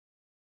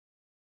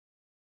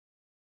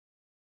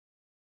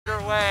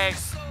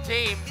Wags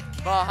team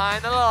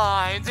behind the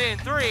lines in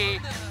 3,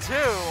 2,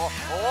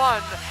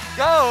 1,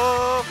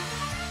 go!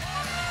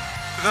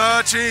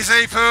 The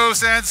Cheesy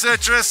Poos and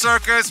Citrus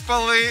Circus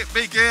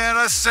begin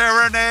a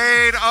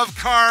serenade of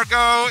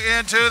cargo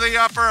into the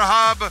upper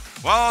hub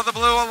while the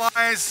Blue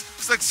Alliance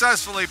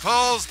successfully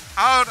pulls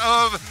out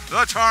of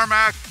the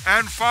tarmac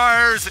and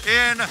fires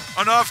in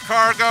enough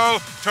cargo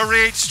to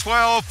reach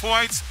 12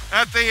 points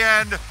at the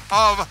end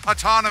of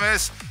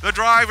Autonomous. The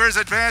drivers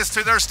advance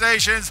to their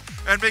stations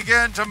and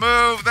begin to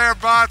move their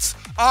bots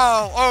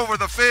all over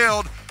the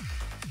field.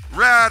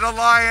 Red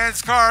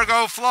Alliance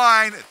cargo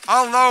flying,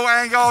 a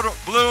low-angled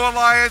Blue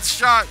Alliance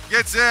shot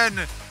gets in.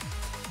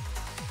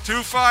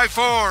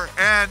 254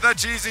 and the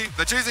Cheesy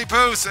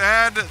Poos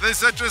and the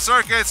Citrus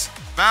Circuits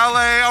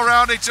ballet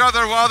around each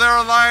other while their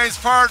alliance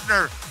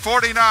partner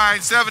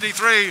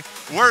 4973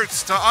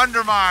 works to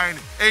undermine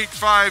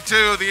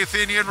 852, the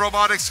Athenian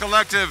Robotics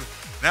Collective.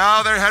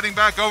 Now they're heading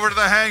back over to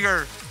the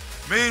hangar.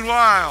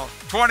 Meanwhile,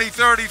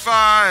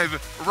 2035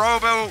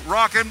 Robo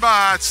Rockin'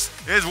 Bots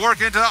is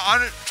working to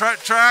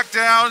track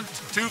down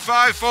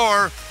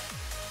 254,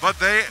 but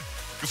they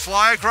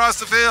fly across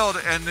the field,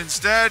 and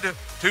instead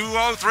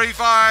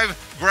 2035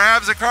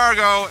 grabs a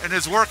cargo and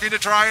is working to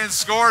try and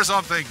score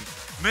something.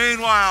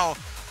 Meanwhile,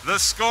 the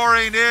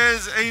scoring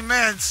is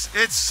immense.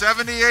 It's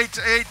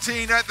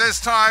 78-18 at this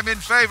time in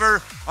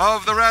favor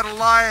of the Red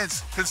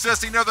Alliance,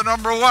 consisting of the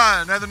number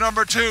 1 and the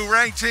number 2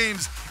 ranked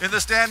teams in the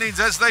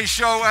standings as they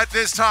show at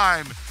this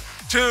time.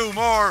 2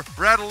 more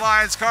Red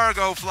Alliance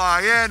cargo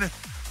fly in.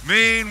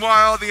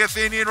 Meanwhile, the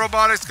Athenian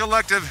Robotics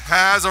Collective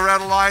has a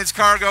Red Alliance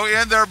cargo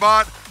in their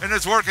bot and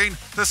is working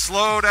to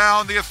slow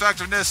down the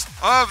effectiveness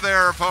of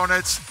their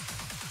opponents.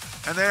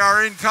 And they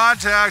are in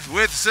contact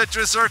with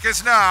Citrus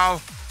Circus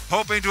now,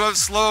 hoping to have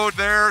slowed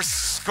their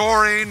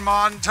scoring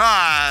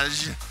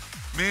montage.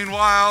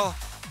 Meanwhile,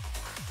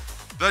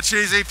 the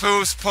Cheesy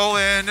Poos pull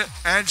in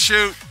and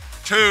shoot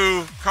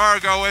 2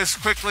 cargo as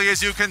quickly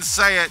as you can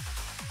say it.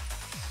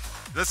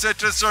 The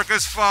Citrus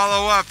Circus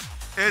follow up.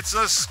 It's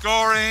a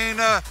scoring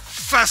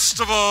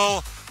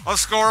festival, a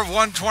score of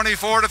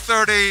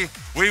 124-30.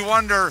 We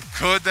wonder,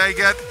 could they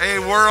get a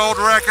world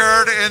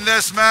record in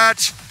this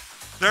match?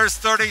 There's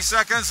 30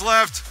 seconds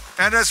left,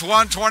 and it's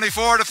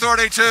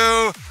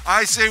 124-32.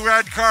 I see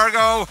red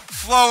cargo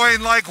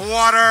flowing like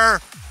water.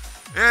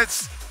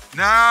 It's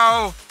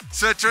now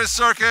Citrus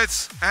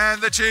Circuits and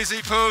the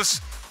Cheesy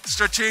Poos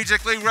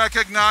strategically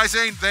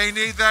recognizing they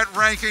need that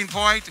ranking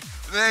point.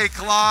 They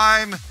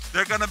climb.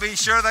 They're going to be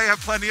sure they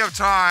have plenty of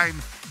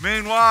time.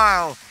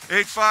 Meanwhile,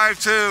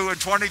 852 and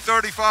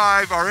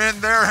 2035 are in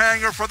their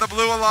hangar for the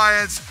Blue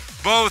Alliance.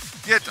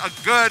 Both get a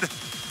good,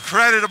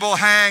 creditable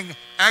hang.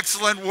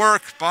 Excellent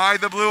work by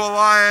the Blue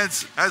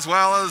Alliance as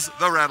well as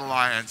the Red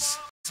Alliance.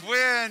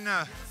 Win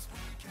of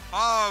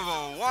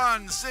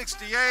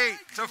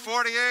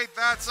 168-48.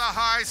 That's a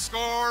high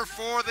score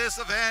for this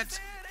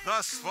event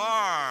thus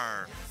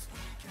far.